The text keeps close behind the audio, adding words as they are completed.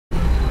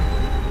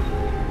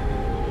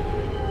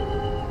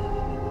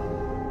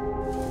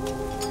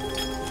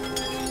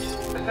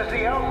is the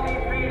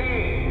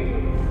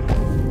LCPD.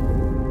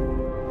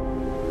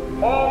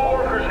 All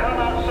workers come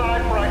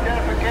outside for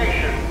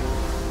identification.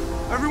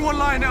 Everyone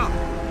line up.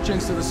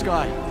 Jinx to the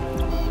sky.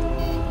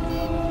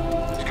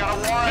 He's got a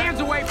warrant.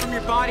 Hands away from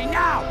your body,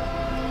 now!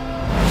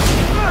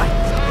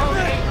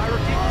 I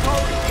repeat,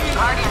 Cody.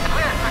 Guardian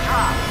cleared for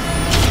drop.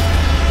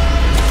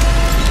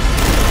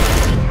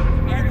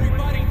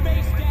 Everybody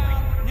face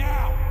down,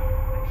 now!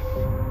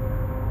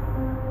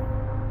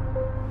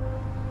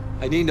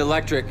 I need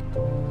electric.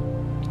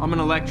 I'm an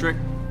electric.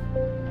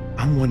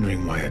 I'm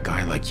wondering why a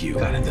guy like you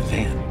got in the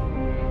van.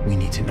 We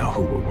need to know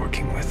who we're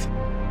working with.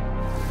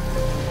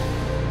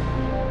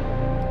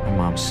 My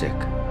mom's sick.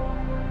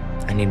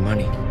 I need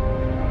money.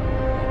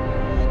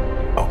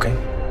 Okay.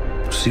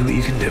 See what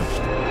you can do.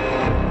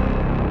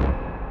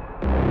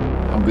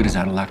 How good is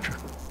that electric?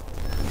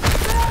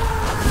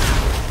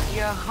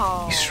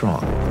 He's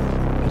strong.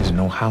 He doesn't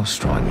know how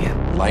strong yet.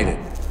 Light it.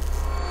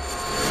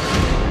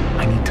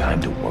 I need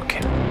time to work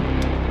him.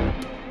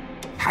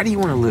 How do you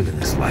want to live in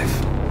this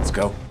life? Let's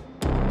go.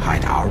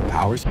 Hide our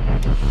powers.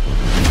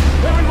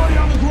 Everybody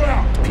on the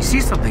ground! If you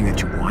see something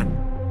that you want,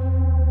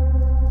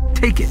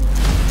 take it.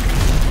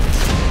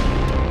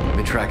 I've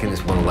been tracking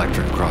this one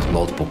electric across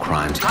multiple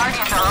crimes.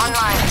 Guardians are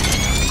online.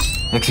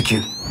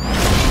 Execute.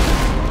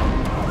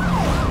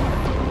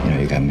 You know,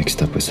 you got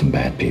mixed up with some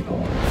bad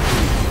people.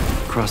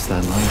 Cross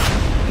that line,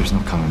 there's no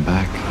coming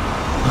back.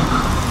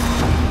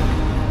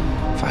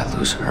 If I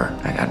lose her,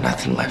 I got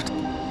nothing left.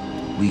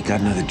 We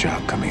got another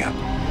job coming up.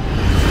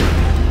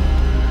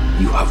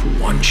 You have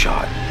one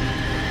shot.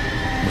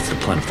 What's the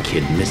plan if the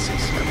kid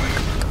misses?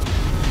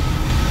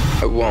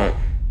 I won't.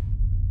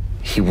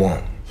 He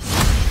won't.